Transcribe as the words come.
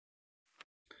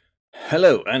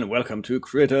Hello and welcome to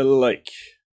Crater Lake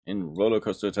in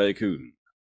RollerCoaster Tycoon.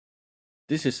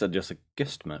 This is just a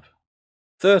guest map.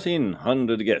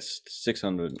 1300 guests,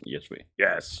 600 yes we.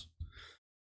 Yes!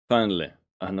 Finally,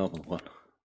 a normal one.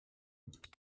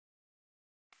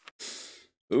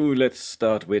 Ooh, let's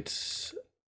start with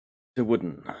the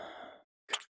wooden.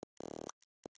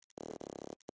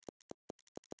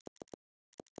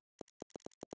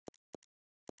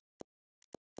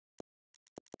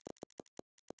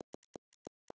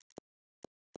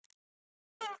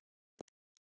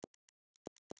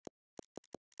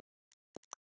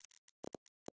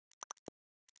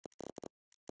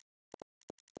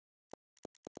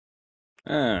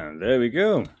 And there we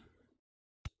go.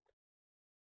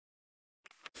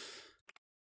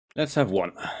 Let's have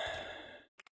one.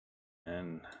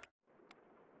 And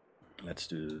let's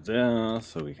do there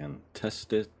so we can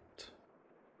test it.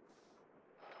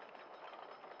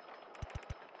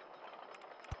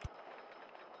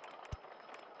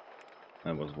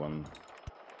 That was one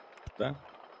there.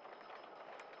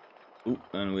 Ooh,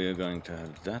 and we are going to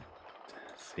have that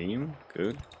theme.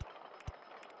 Good.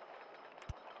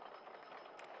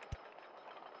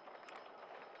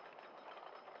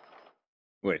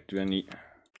 Wait, do I need...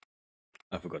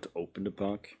 I forgot to open the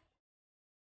park.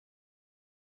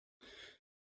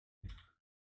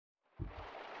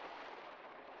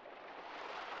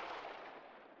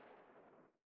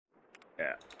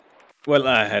 Yeah. Well,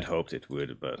 I had hoped it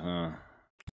would, but an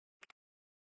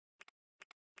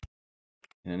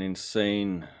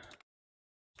insane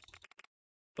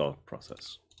thought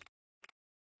process.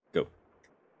 Go.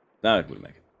 Now it will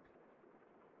make it.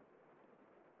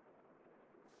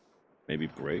 Maybe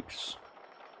brakes.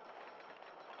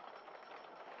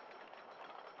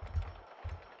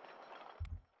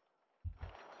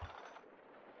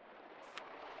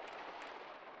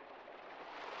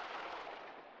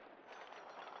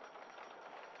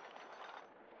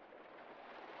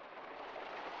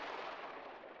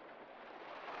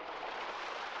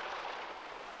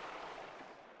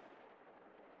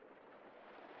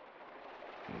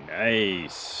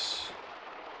 Nice.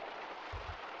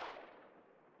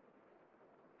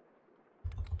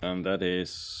 And that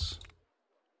is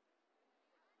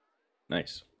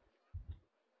nice.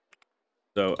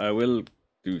 So I will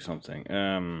do something.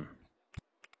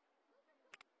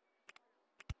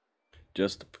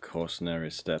 Just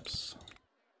precautionary steps.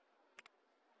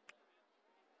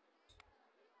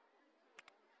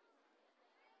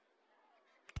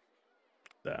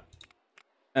 There.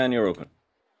 And you're open.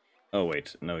 Oh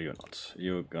wait, no you're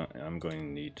not. I'm going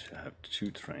to need to have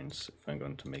 2 trains if I'm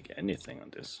going to make anything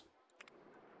on this.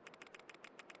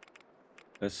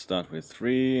 Let's start with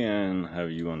 3 and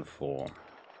have you on 4.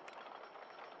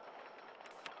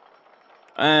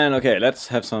 And okay, let's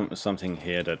have something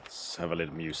here that's have a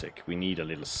little music. We need a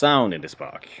little sound in this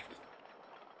park.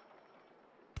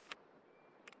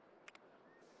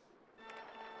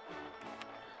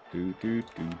 Do do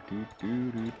do do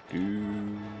do do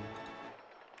do.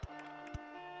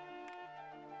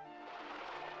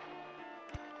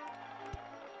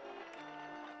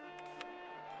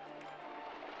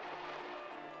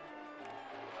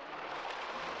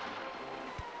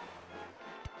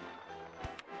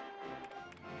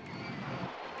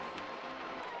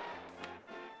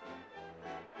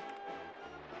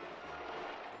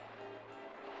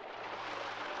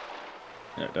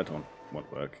 Yeah, that won't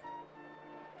work.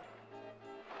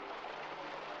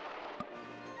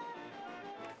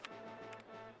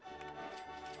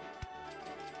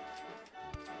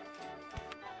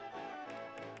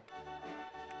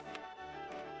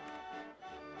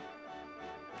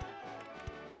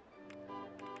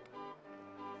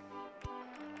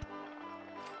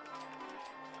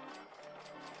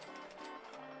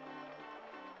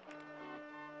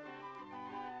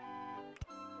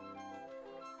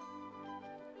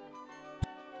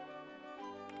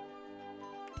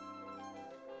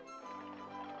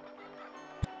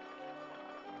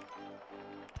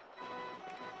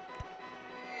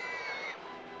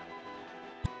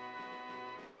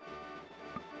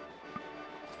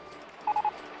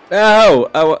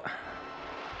 Oh!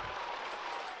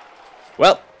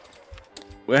 Well,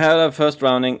 we had our first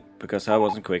rounding because I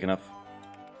wasn't quick enough.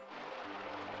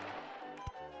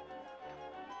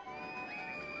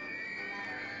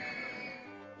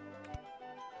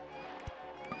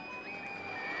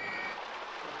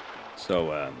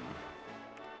 So,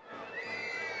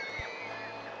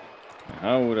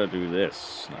 how would I do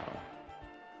this now?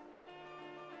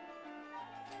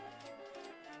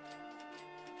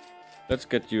 Let's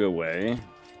get you away.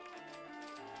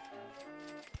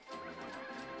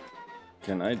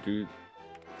 Can I do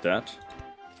that?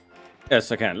 Yes,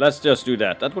 I can. Let's just do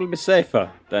that. That will be safer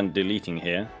than deleting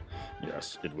here.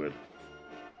 Yes, it will.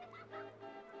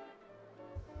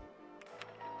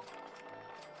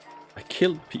 I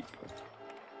killed people.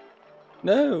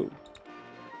 No!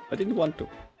 I didn't want to.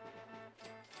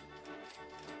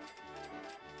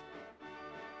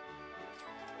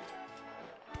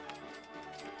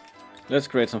 Let's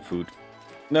create some food.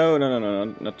 No, no, no, no,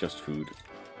 no, not just food.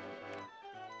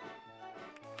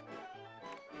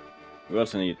 We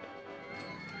also need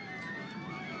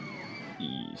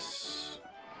these.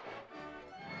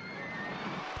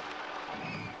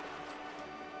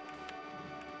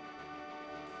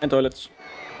 And toilets.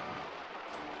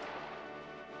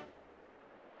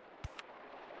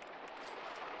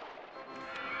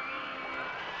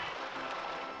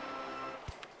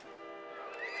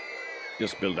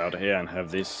 Just build out here and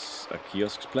have this a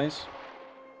kiosk place.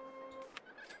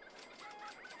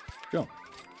 Sure.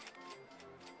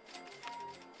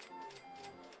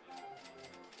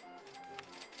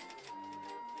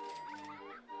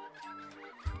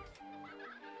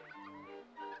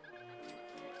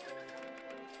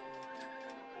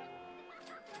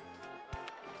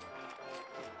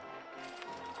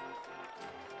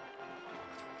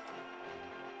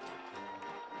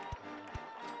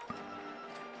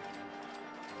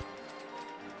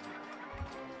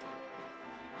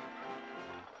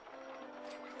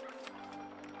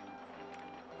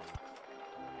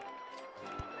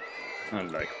 And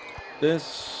like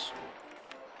this.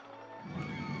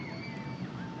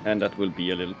 And that will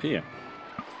be a little pier.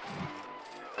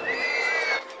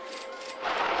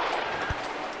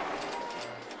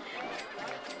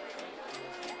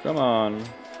 Come on.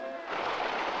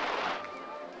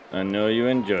 I know you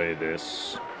enjoy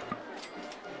this.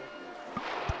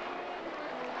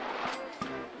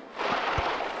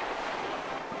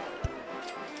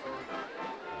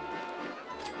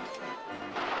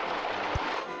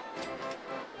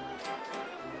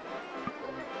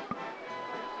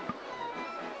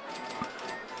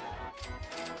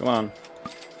 Come on.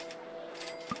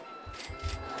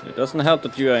 It doesn't help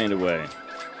that you are in the way.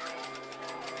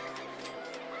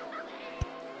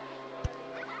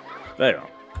 There you are.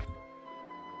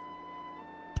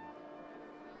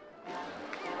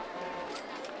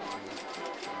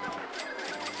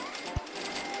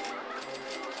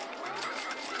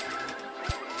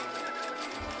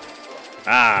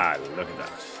 Ah, look at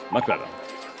that. Much better.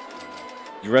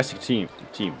 Jurassic team.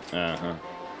 Uh-huh.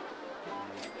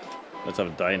 Let's have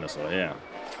a dinosaur here.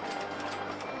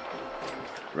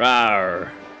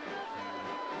 Rawr!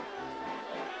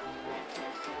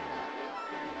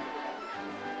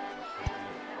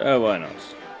 Oh, why not?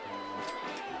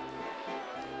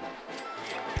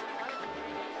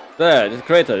 There, it's a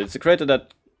crater. It's a crater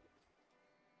that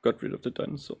got rid of the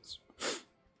dinosaurs.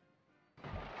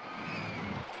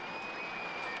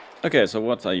 Okay, so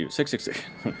what are you? 666.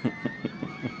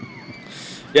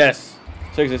 Yes,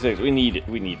 666. We need it.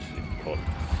 We need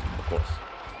coordinates, of course.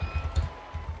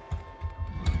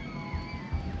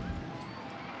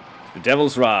 The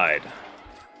Devil's Ride.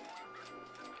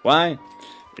 Why?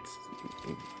 It's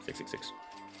 666.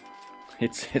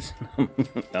 It's his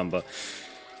number.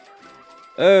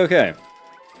 Okay.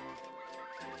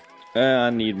 I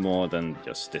need more than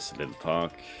just this little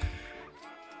park.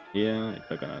 Here,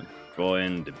 if I'm gonna draw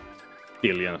in the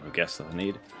billion of guests that I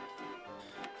need.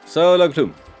 So, log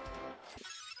plume.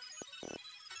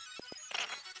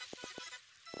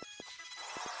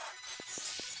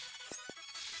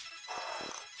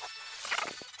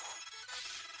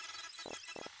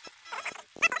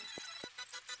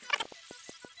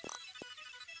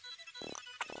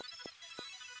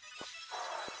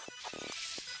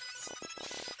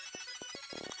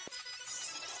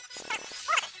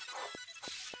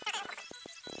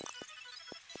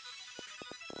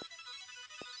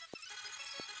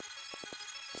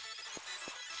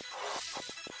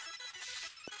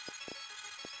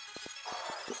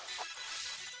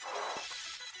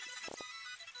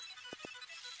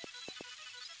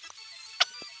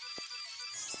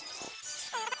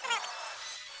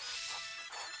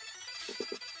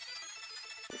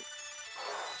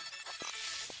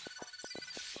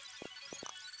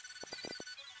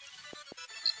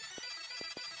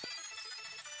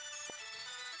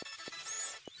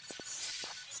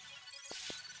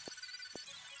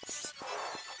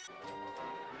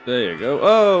 There you go.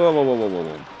 Oh, whoa, whoa, whoa, whoa,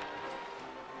 whoa.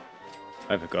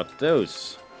 I forgot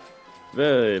those.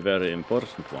 Very, very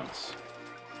important ones.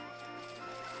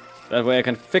 That way I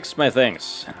can fix my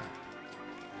things.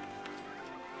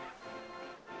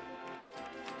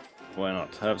 Why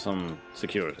not? Have some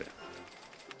security.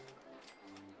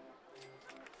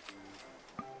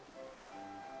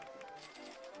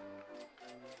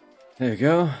 There you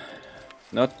go.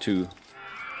 Not 2.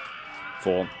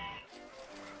 4.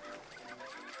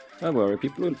 Don't worry,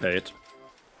 people will pay it.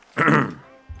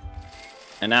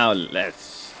 And now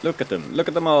let's look at them. Look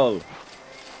at them all.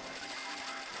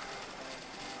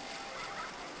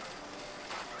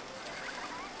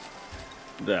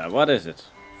 There, what is it?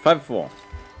 5-4.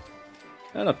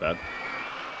 Not bad.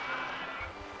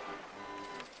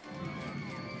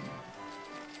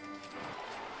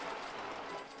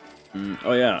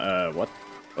 Oh yeah, what?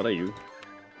 What are you?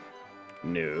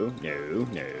 No.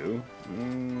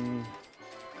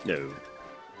 No.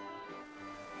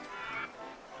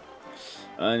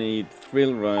 I need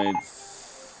thrill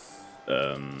rides.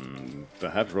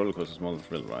 Perhaps roller coasters more than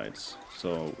thrill rides.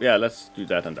 So yeah, let's do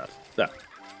that and that. There.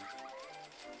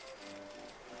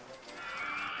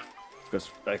 Because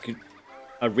I could,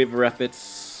 a river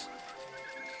rapids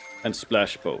and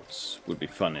splash boats would be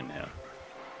fun in here.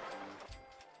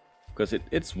 Because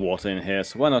it's water in here,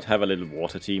 so why not have a little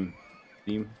water theme?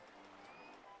 There's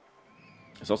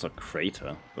also a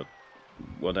crater, but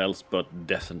what else but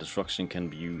death and destruction can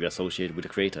be associated with a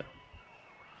crater?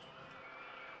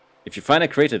 If you find a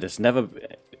crater, there's never...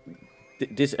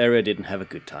 This area didn't have a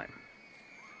good time.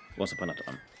 Once upon a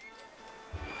time.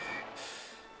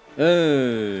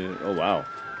 Oh wow.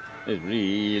 It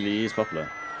really is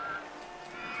popular.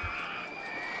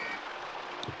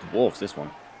 It dwarfs this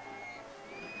one.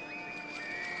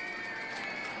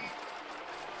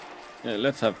 Yeah,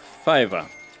 let's have 5.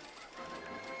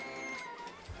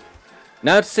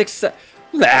 Now it's 6.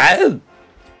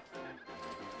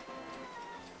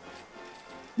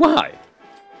 Why?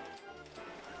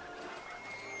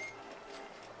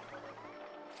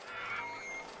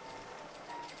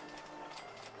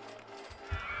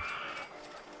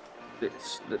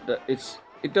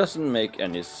 It doesn't make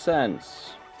any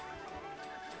sense.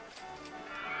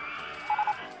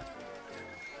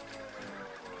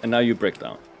 And now you break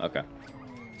down. Okay.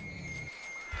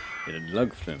 Get a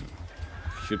lug flume.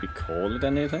 Should we call it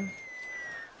anything?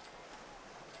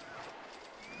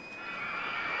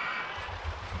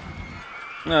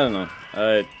 I don't know.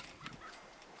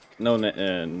 No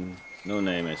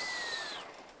name is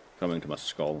coming to my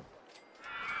skull.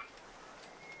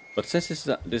 But since this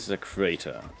is a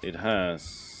crater, it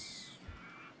has...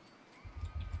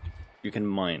 You can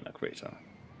mine a crater.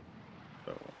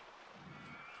 So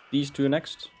these 2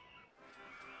 next.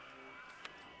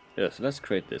 Yes, let's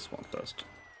create this one first.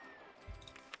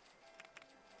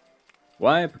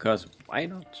 Why? Because why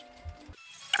not?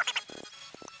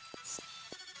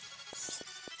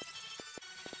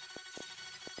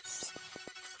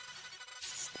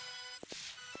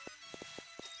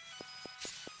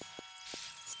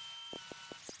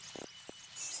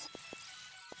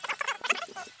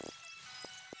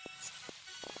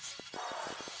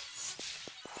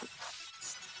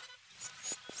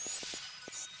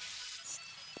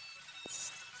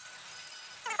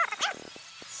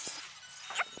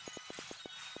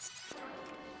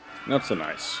 Not so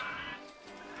nice.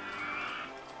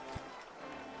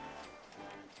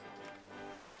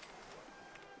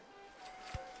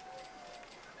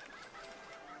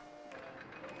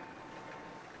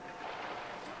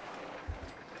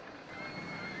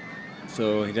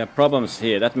 So he had problems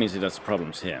here. That means he has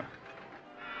problems here.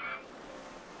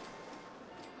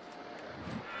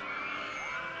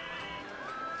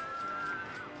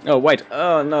 Oh wait,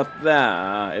 oh not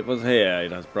there. It was here.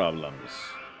 It has problems.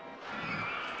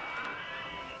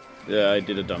 Yeah, I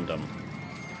did a dum-dum.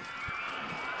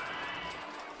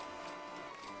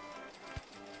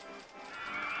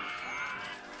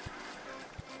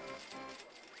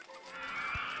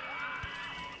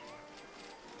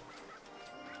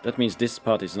 That means this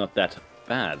part is not that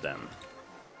bad then.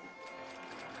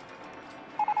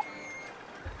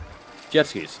 Jet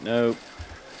skis, no.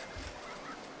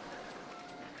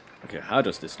 Okay, how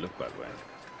does this look by the way?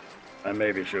 I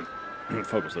maybe should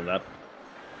focus on that.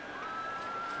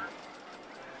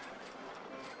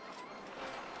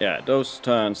 Yeah, those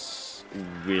turns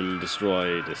will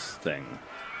destroy this thing.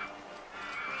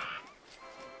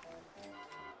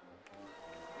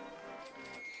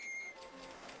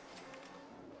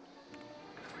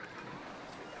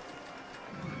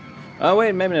 Oh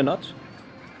wait, maybe they're not.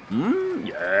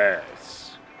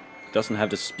 Yes. It doesn't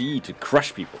have the speed to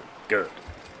crush people. Good.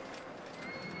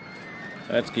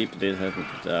 Let's keep this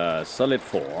at solid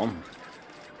 4.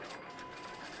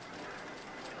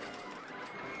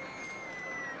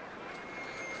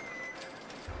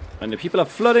 And the people are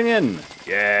flooding in.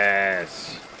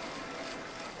 Yes.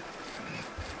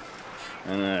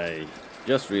 And I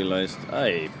just realized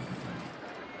I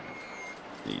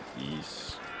need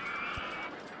these.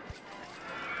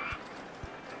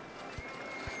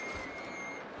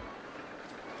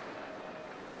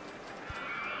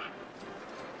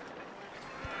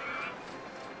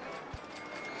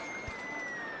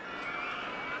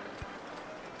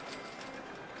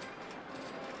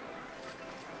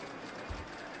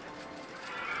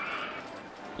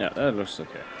 Yeah, that looks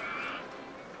okay.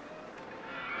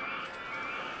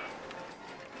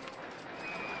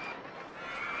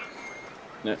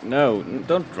 No,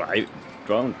 don't drive.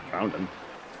 Drown them.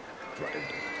 Drive them.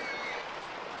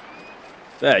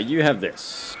 There, you have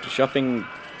this. The shopping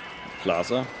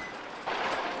plaza.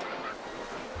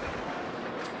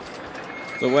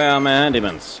 So where are my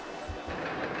handymans?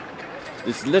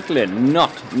 There's literally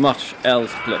not much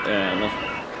else, not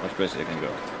much place they can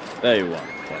go. There you are.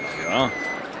 Well, you are.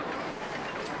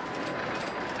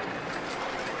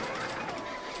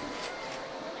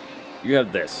 You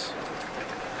have this.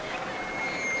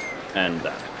 And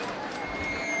that.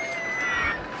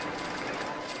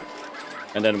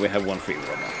 And then we have one free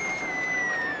one.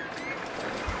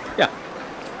 Yeah.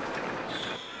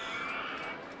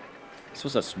 This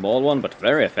was a small one, but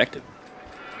very effective.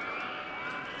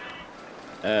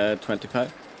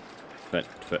 25?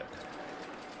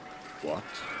 What?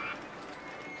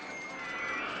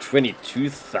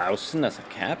 22,000 as a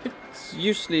cap? It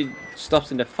usually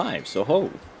stops in the 5, so ho.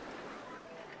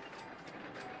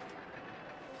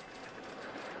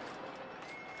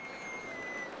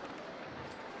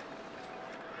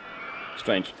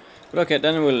 Strange. But okay,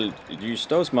 then we'll use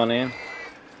those money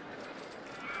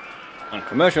on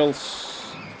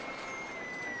commercials,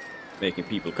 making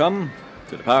people come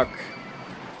to the park.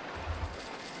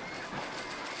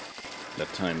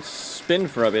 Let time spin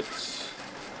for a bit.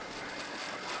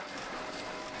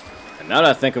 And now that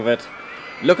I think of it,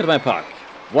 look at my park.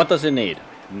 What does it need?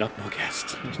 Not more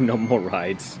guests, no more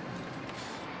rides.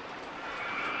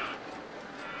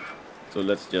 So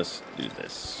let's just do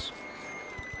this.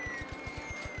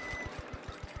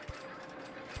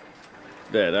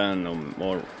 There are no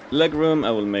more leg room.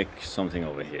 I will make something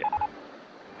over here.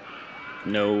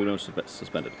 No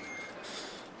suspended.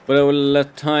 But I will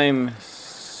let time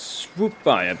swoop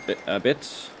by a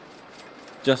bit,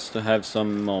 just to have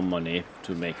some more money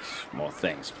to make more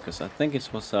things. Because I think it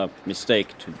was a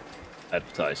mistake to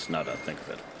advertise. Now that I think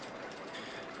of it.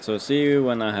 So see you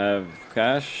when I have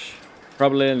cash.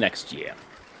 Probably next year.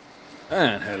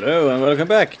 And hello and welcome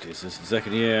back. This is the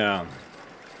second year.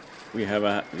 We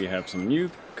have some new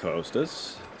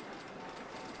coasters.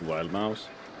 Wild mouse.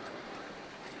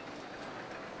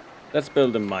 Let's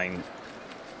build a mine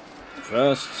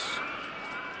first.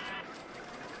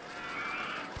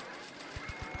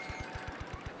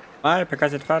 Why?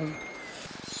 Because it's fun.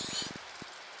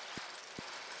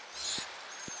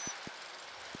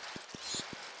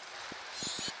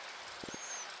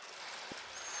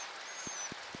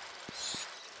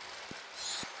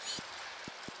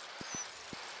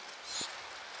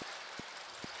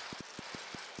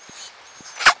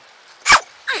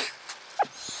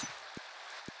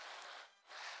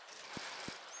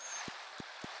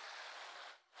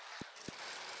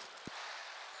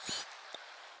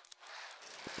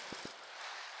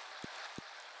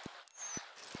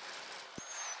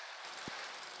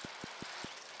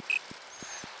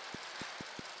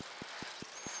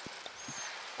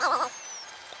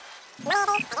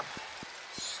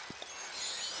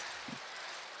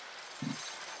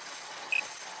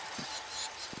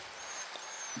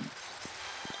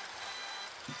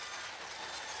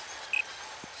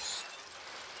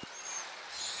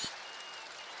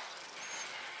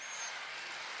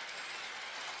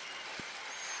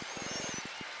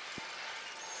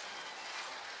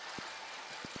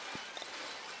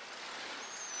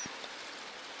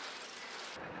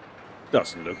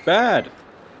 Doesn't look bad.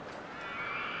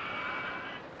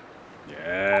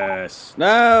 Yes.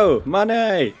 No!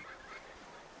 Money!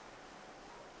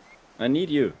 I need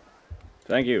you.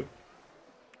 Thank you.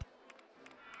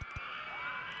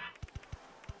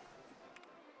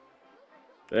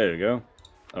 There you go.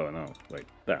 Oh no, wait,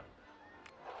 that.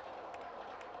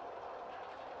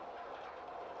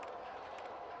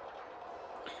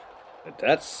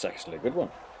 That's actually a good one.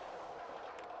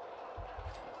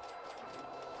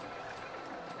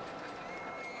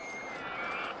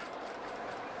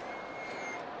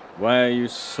 Why are you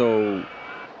so...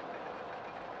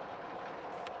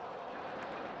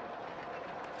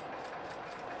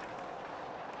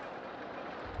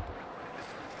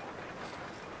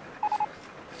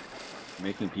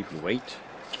 making people wait?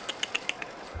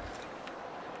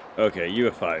 Okay, you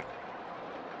have 5.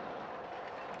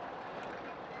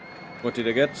 What did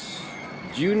I get?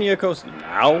 Junior coaster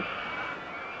now?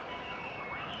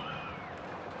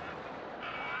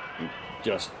 I'm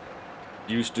just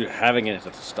used to having it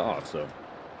at the start, so...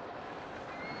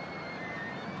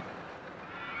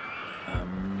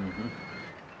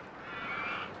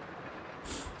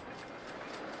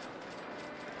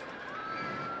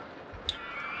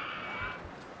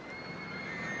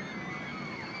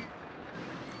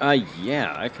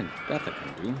 Yeah, I can. That I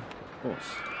can do. Of course.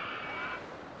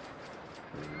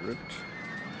 Ripped.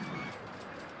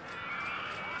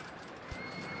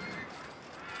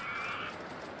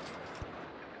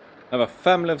 I have a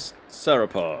family of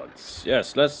sauropods.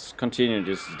 Yes, let's continue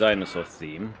this dinosaur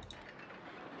theme.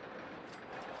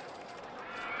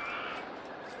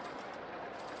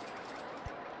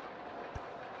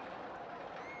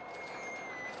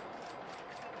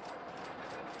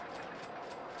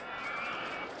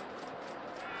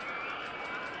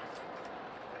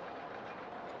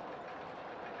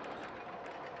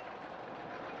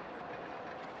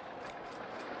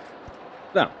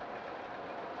 Now,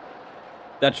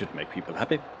 that should make people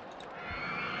happy.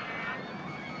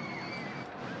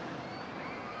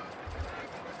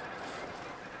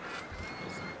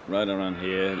 Just right around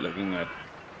here, looking at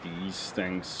these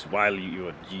things while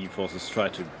your G-forces try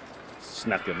to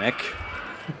snap your neck.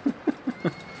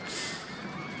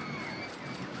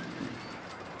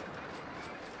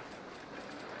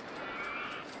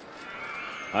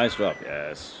 Nice drop,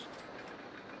 yes.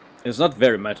 It's not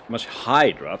very much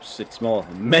high drops, it's more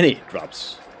many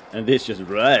drops. And this just...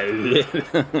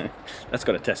 That's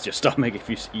gonna test your stomach if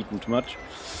you've eaten too much.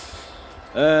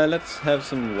 Let's have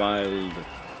some wild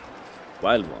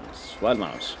ones. Wild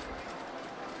mouse.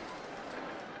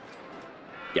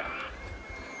 Yeah.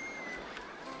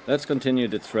 Let's continue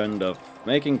the trend of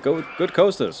making good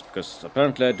coasters, because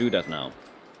apparently I do that now.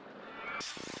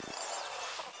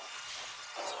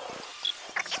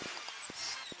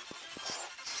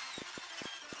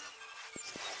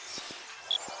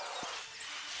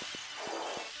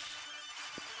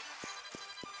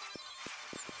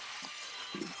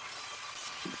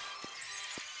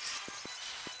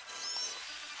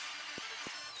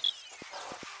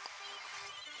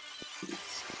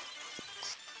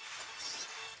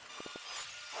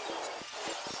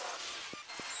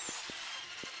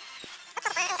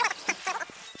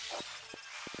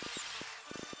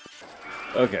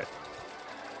 Okay.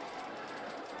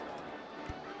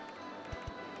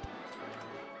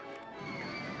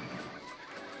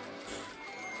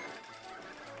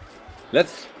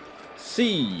 Let's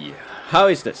see. How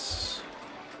is this?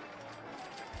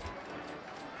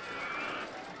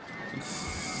 It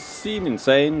seems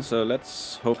insane, so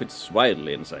let's hope it's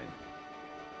wildly insane.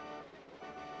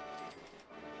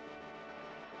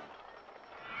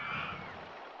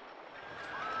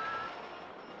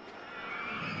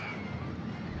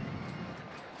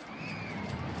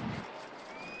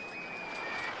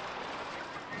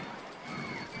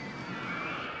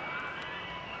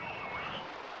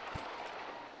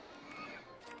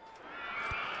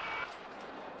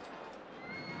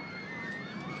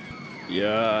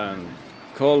 Yeah, and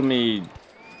call me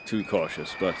too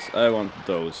cautious, but I want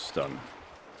those done.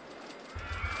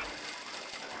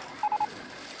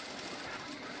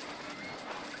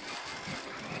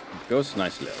 It goes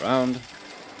nicely around.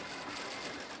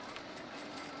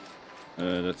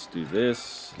 Let's do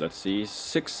this. Let's see,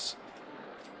 6,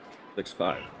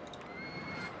 5.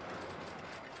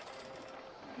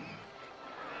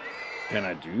 Can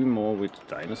I do more with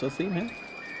dinosaur theme here?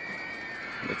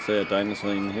 Let's say a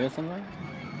dinosaur in here somewhere.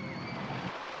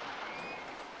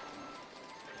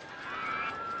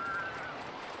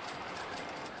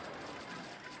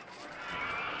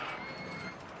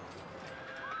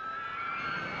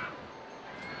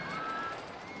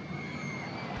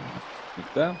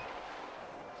 Like that.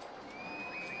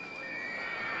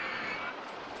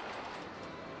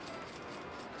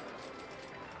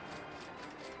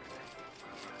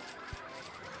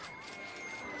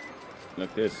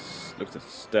 Like this. Looks like it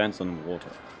stands on water.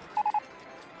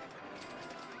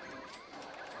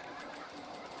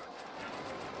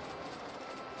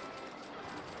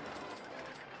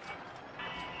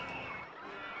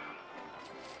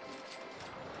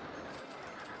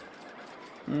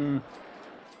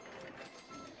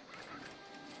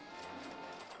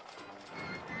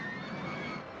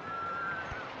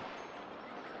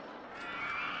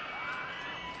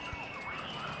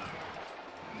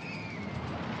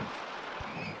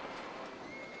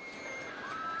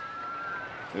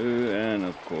 And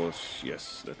of course,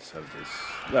 yes, let's have this.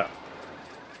 There.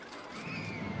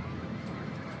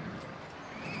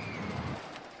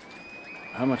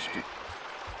 How much do...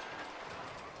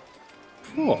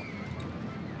 4.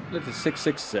 Look at 6,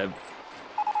 6, 7.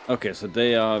 Okay, so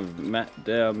they are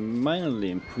minorly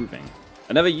improving.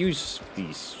 I never use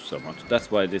these so much.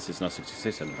 That's why this is not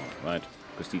 66 anymore, right?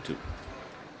 Because D2.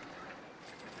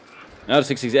 Now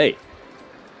 68.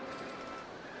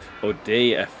 Oh,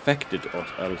 they affected us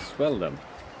as well then.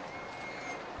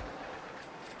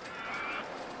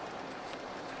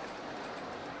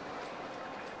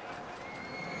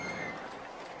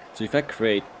 So if I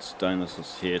create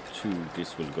dinosaurs here too,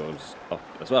 this will go up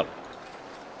as well.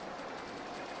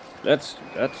 Let's do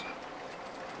that.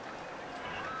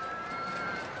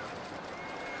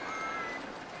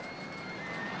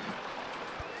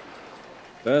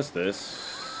 There's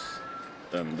this,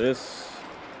 then this.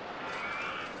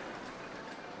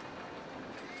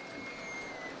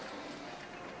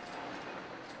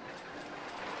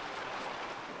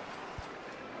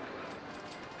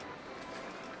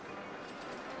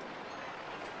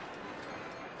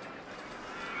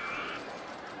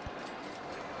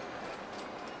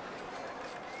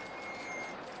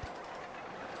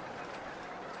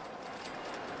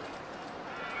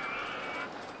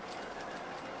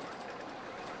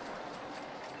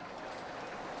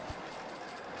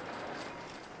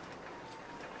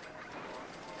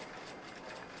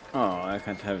 Oh, I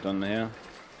can't have it on here.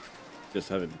 Just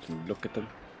have it to look at them.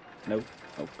 No?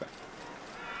 Okay.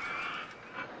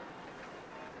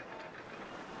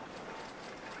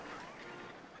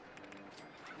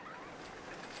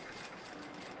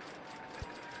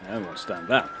 I won't stand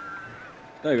that.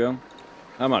 There you go.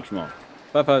 How much more?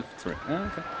 553.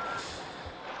 Yeah,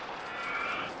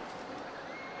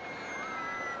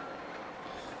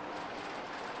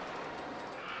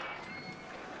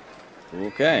 okay.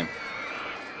 Okay.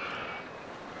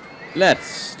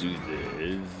 Let's do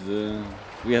this.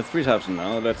 We have 3,000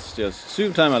 now. Let's just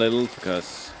zoom time a little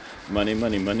because money,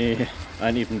 money, money.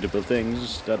 I need them to build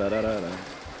things. Da da da da da.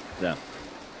 Yeah.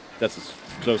 That's as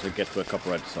close as I get to a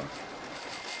copyrighted song.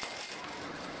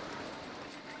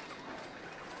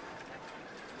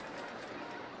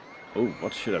 Oh,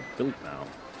 what should I build now?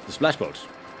 The splash boat.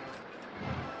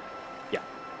 Yeah.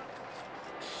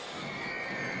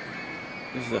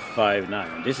 This is a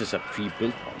 5.9. This is a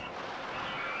pre-built one.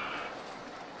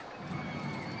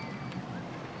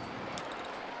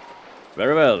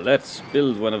 Very well, let's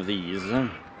build one of these.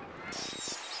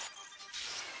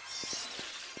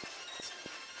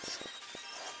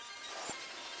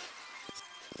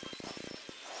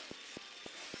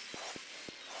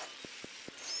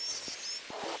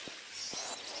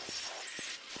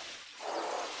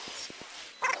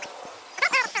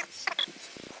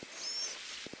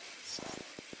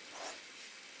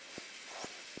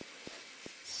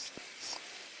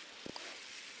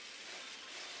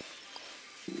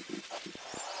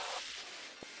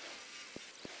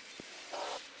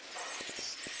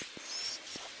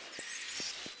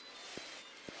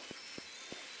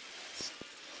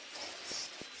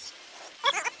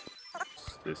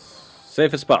 This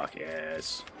safest spark,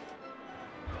 yes.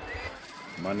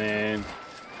 Money.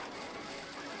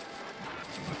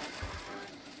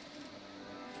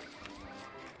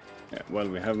 Yeah, well,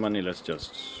 we have money, let's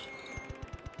just...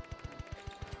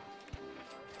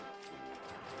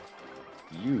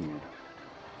 You.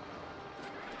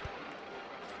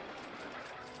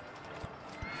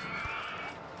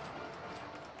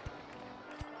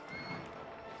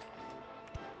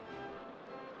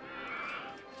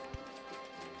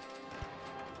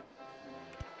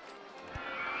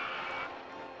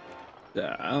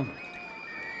 There.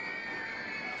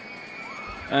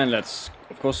 And let's,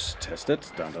 of course, test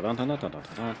it. Dun, dun, dun, dun, dun, dun,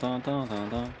 dun, dun, dun, dun,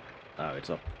 dun. Now it's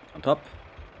up on top.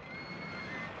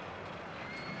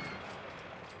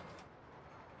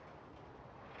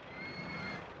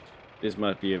 This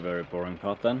might be a very boring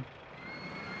part then.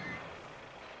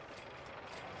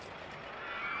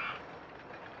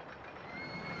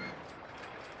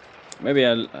 Maybe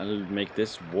I'll make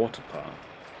this water part.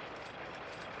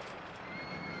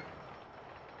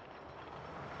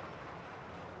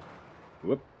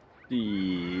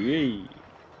 Whoopsie.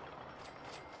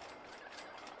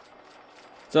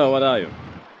 So, what are you?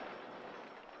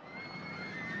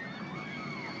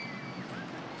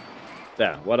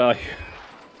 There, what are you?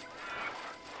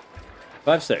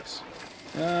 5-6.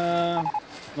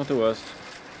 Not the worst.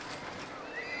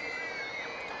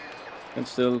 Can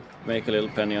still make a little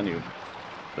penny on you.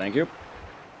 Thank you.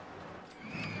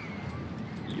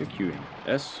 You're queuing.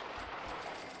 Yes.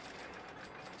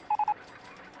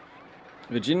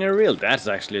 Virginia Reel, that's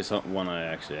actually one I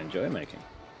actually enjoy making.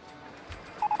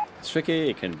 It's tricky,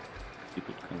 it can...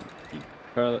 people can be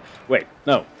parallel... Wait,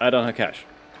 no, I don't have cash.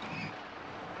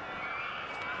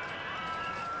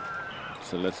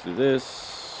 So let's do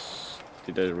this.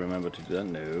 Did I remember to do that?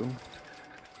 No.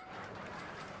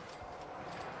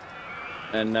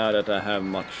 And now that I have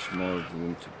much more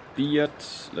room to be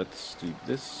at, let's do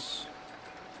this.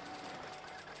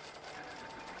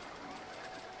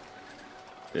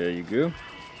 There you go.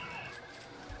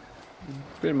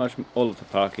 Pretty much all of the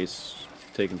park is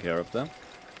taken care of there.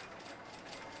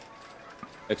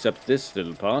 Except this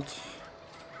little part.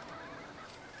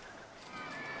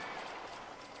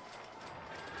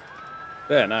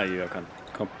 There, now you are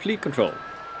complete control.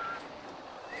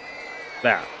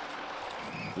 There.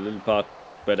 The little part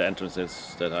where the entrance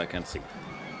is that I can see.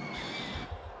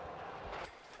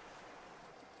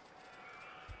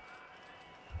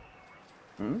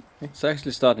 It's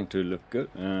actually starting to look good.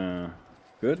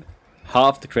 Good.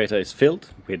 Half the crater is filled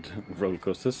with roller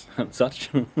coasters and such.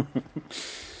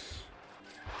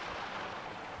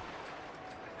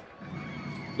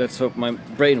 Let's hope my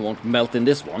brain won't melt in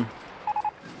this one.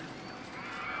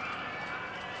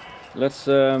 Let's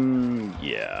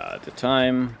yeah, at the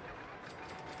time.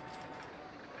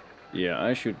 Yeah,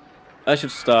 I should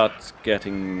start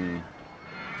getting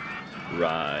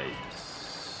rides.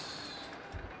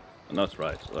 Not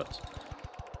rides, but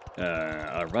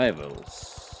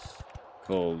arrivals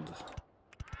called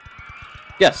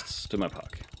guests to my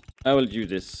park. I will do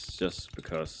this just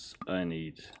because I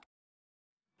need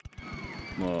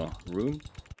more room.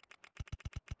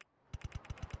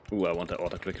 Ooh, I want the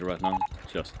auto clicker right now.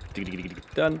 Just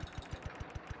done.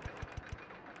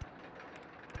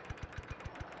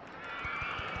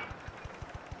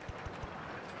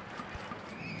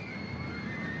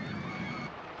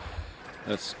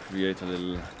 Let's create a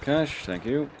little cache, thank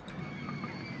you.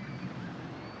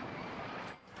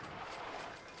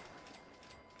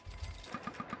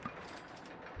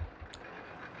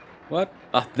 What?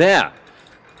 Ah, there!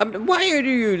 Why do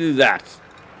you do that?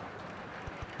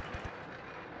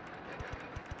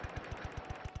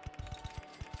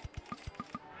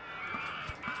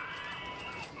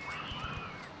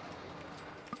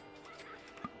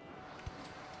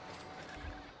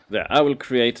 There, I will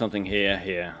create something here,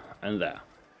 here, and there.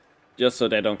 Just so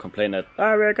they don't complain that,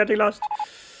 we're getting lost.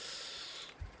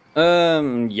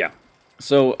 Yeah.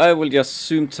 So I will just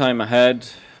zoom time ahead,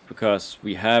 because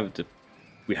we have a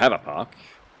park.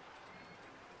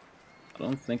 I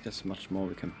don't think there's much more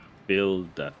we can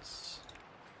build that's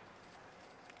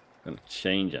gonna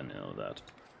change any of that.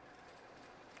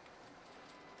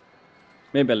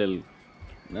 Maybe a little,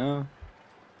 no.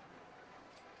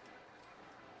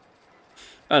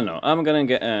 I don't know. I'm gonna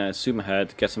get zoom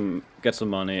ahead, get some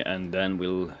money, and then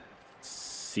we'll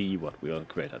see what we'll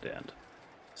create at the end.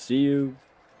 See you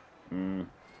in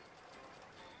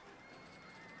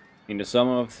the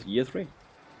summer of year 3.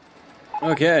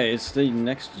 Okay, it's the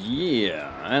next year,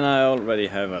 and I already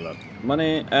have a lot of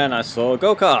money, and I saw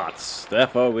go-karts.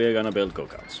 Therefore, we're gonna build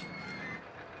go-karts.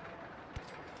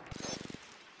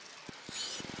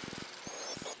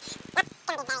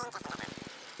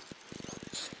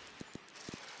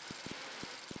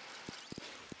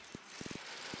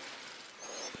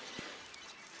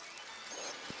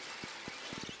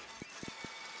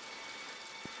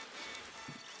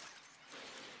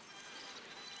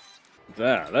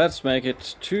 There, let's make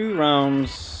it 2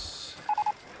 rounds.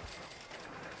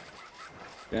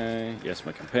 Okay, yes,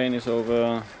 my campaign is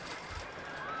over.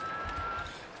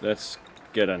 Let's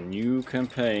get a new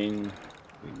campaign.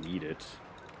 We need it.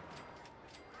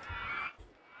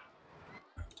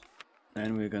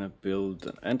 And we're gonna build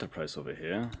an enterprise over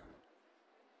here.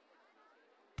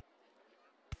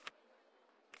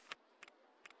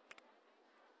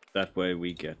 That way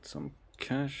we get some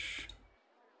cash.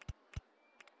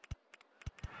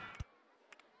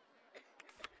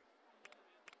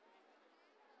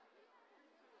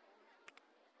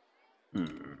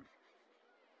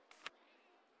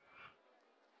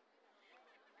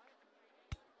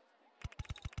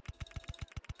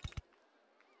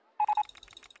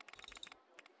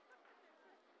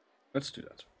 Let's do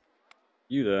that.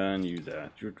 You there and you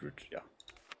there. Yeah.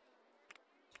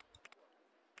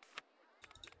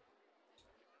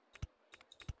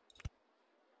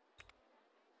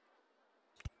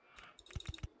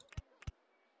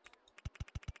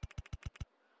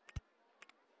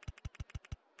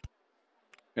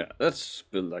 Yeah, let's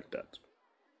build like that.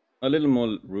 A little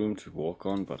more room to walk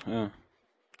on, but yeah,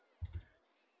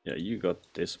 you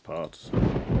got this part. So.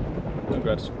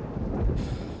 Congrats.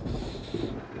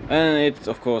 And it,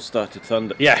 of course, started to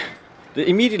thunder. Yeah,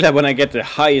 immediately when I get the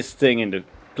highest thing in the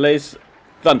place,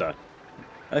 thunder.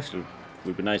 Actually, it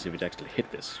would be nice if it actually hit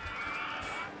this.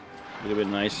 It would be a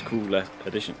nice, cool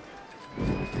addition.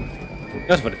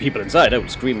 That's for the people inside. They would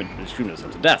scream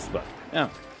themselves to death, but yeah.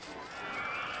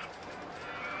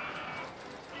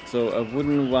 So a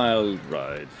wooden wild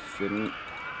ride. Shouldn't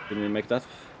we make that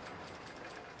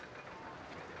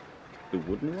the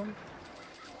wooden one?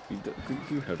 We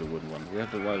do have the wooden one. We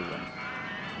have the wild one.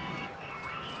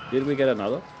 Did we get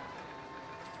another?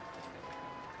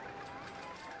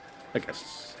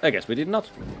 I guess we did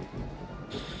not.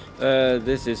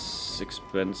 This is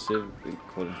expensive in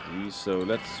quality, so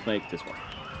let's make this one.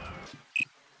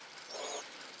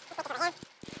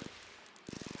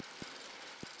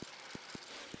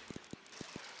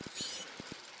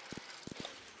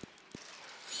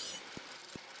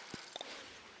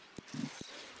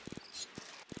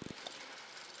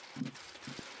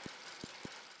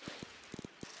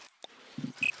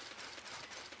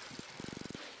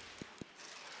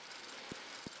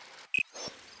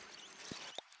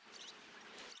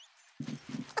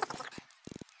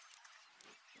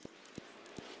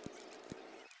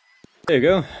 There you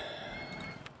go.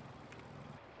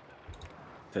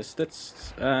 Test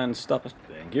it and stop it.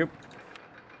 Thank you.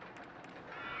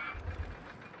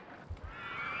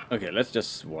 Okay, let's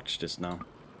just watch this now.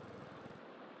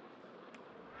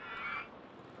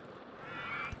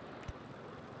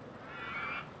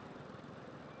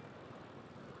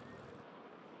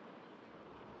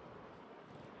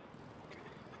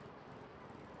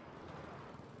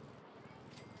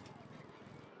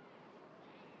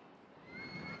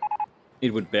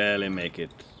 It would barely make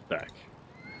it back.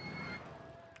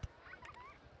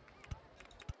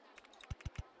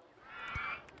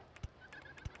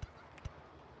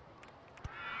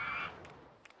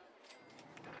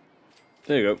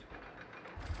 There you go.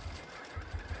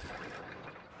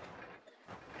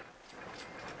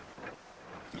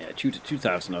 Yeah,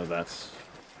 2,000 of that.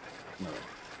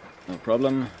 No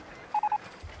problem.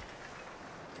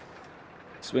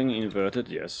 Swing inverted,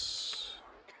 yes.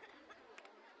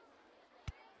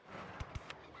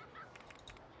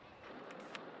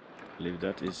 I believe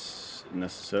that is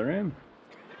necessary.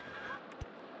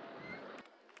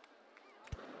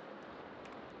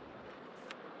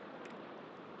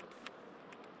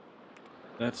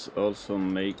 Let's also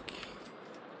make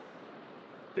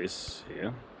this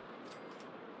here.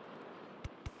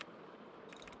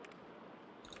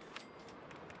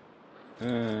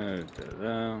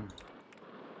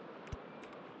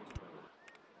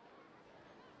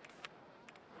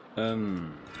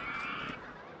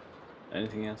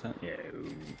 Anything else? Yeah,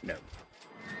 no.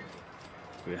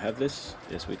 Do we have this?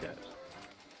 Yes, we do.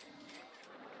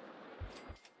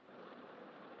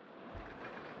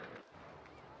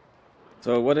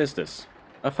 So what is this?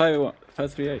 A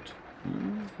 538.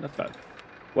 Not bad.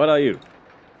 What are you?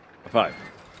 A 5.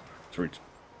 3.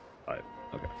 5.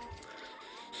 Okay.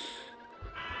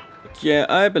 But yeah,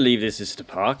 I believe this is the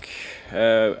park.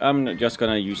 I'm just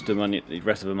gonna use the money, the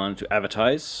rest of the money, to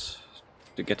advertise,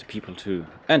 to get the people to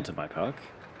enter my park.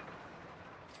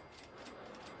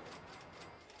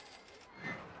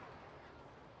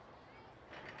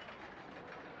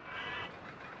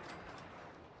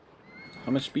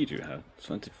 How much speed do you have?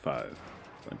 25,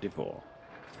 24.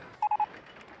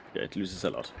 Yeah, it loses a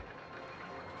lot.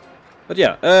 But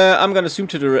yeah, I'm gonna zoom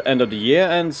to the end of the year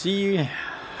and see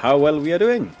how well we are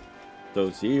doing. So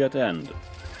see you at the end.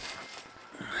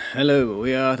 Hello,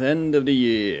 we are at the end of the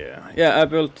year. Yeah, I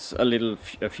built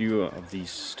a few of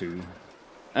these too.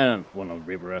 And one on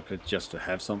River Rapid just to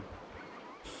have some.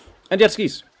 And jet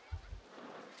skis.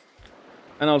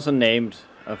 And also named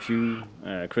a few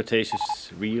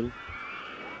Cretaceous real.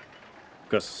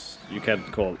 Because you can't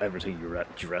call everything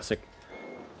Jurassic.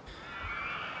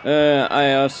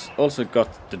 I also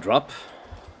got the drop.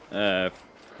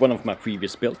 One of my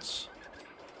previous builds.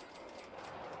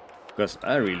 Because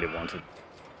I really wanted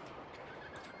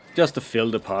just to fill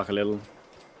the park a little.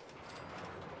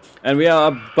 And we are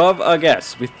above our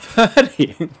gas with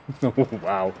 30. Oh,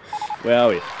 wow. Where are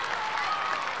we?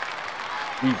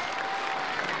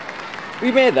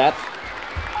 We made that.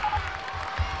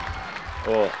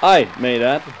 Or I made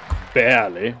that.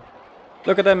 Barely.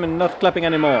 Look at them and not clapping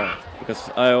anymore. Because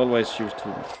I always choose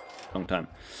too long time.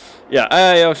 Yeah,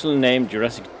 I also named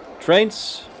Jurassic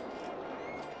Trains.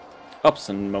 Ups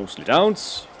and mostly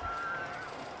downs.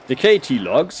 The KT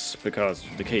logs, because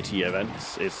the KT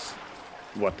events is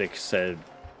what they said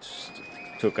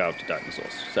took out the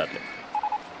dinosaurs, sadly.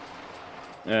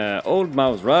 Old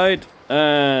Mouse Ride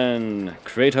and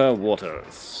Crater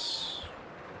Waters.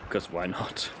 Because why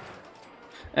not?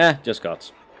 Just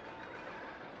gods.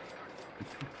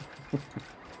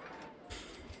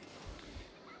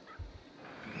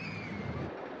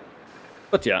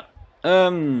 But yeah,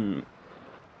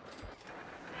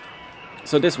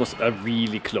 so this was a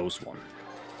really close one,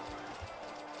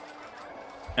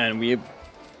 and we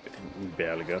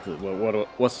barely got it.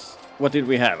 What did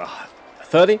we have?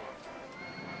 30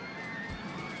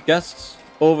 guests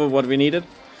over what we needed.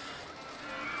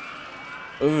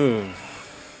 Ugh.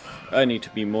 I need to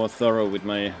be more thorough with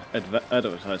my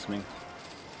advertising.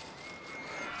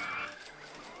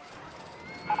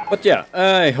 But yeah,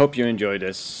 I hope you enjoy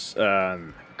this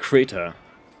crater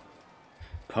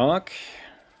park.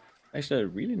 Actually, a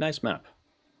really nice map.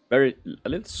 A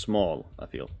little small, I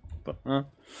feel. But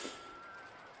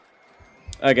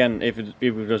again, if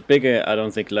it was bigger, I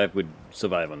don't think life would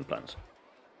survive on the planet.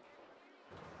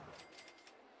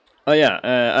 Oh yeah,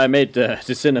 I made the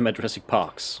cinema Jurassic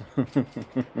Parks.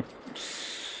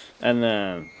 And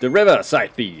the river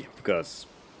side B, because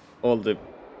all the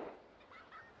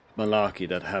malarkey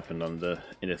that happened in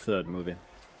the third movie.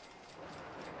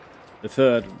 The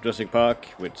third Jurassic Park,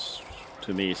 which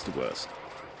to me is the worst.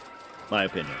 My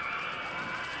opinion.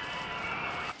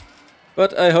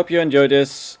 But I hope you enjoyed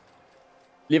this.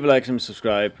 Leave a like and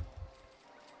subscribe.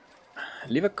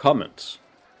 Leave a comment.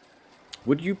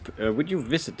 Would you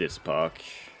visit this park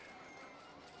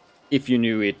if you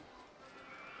knew it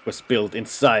was built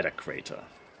inside a crater?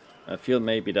 I feel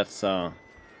maybe that's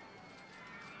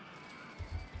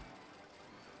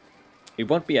it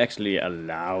won't be actually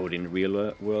allowed in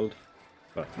real world,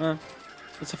 but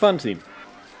it's a fun theme.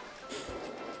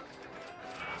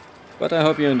 But I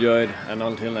hope you enjoyed, and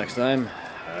until next time,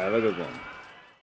 have a good one.